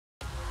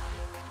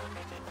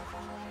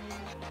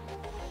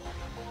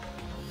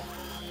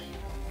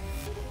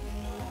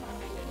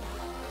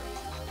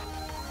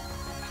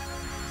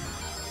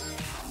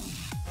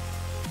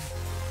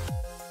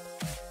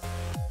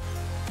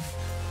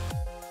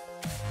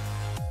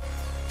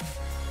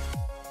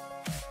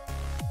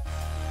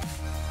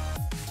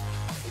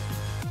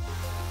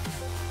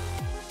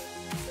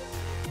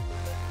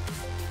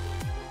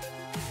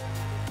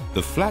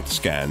The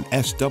FLATSCAN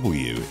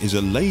SW is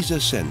a laser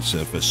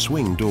sensor for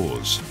swing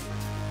doors.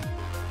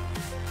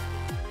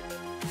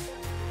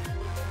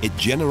 It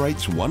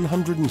generates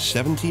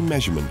 170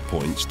 measurement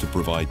points to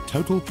provide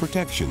total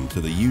protection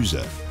to the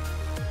user.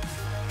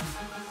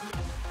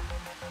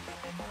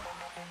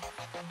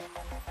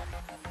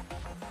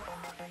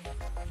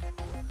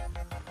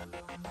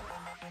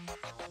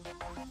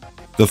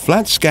 The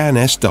FLATSCAN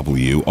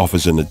SW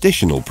offers an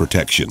additional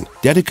protection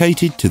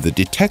dedicated to the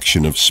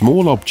detection of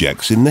small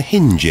objects in the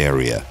hinge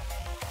area.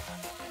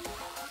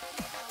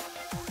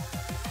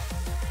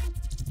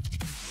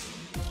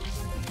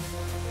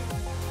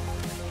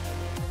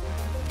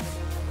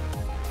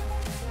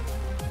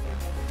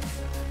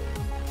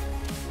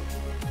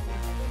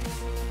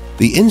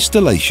 The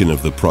installation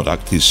of the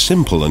product is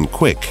simple and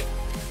quick.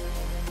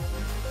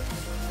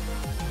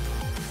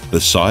 The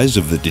size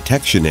of the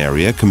detection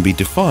area can be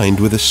defined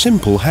with a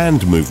simple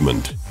hand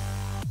movement.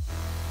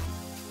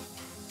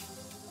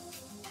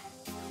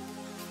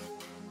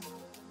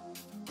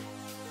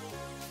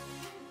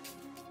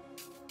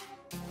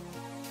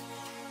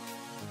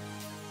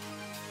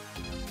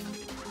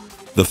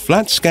 The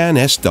FLATSCAN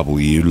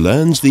SW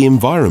learns the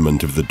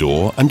environment of the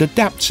door and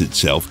adapts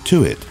itself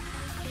to it.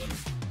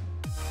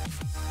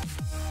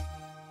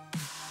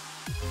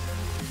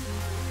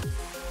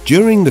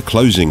 During the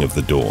closing of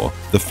the door,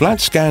 the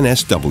FLATSCAN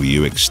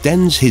SW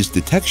extends his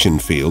detection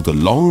field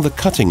along the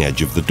cutting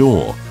edge of the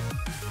door.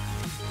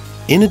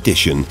 In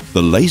addition,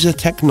 the laser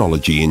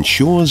technology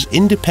ensures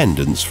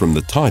independence from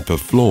the type of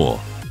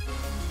floor.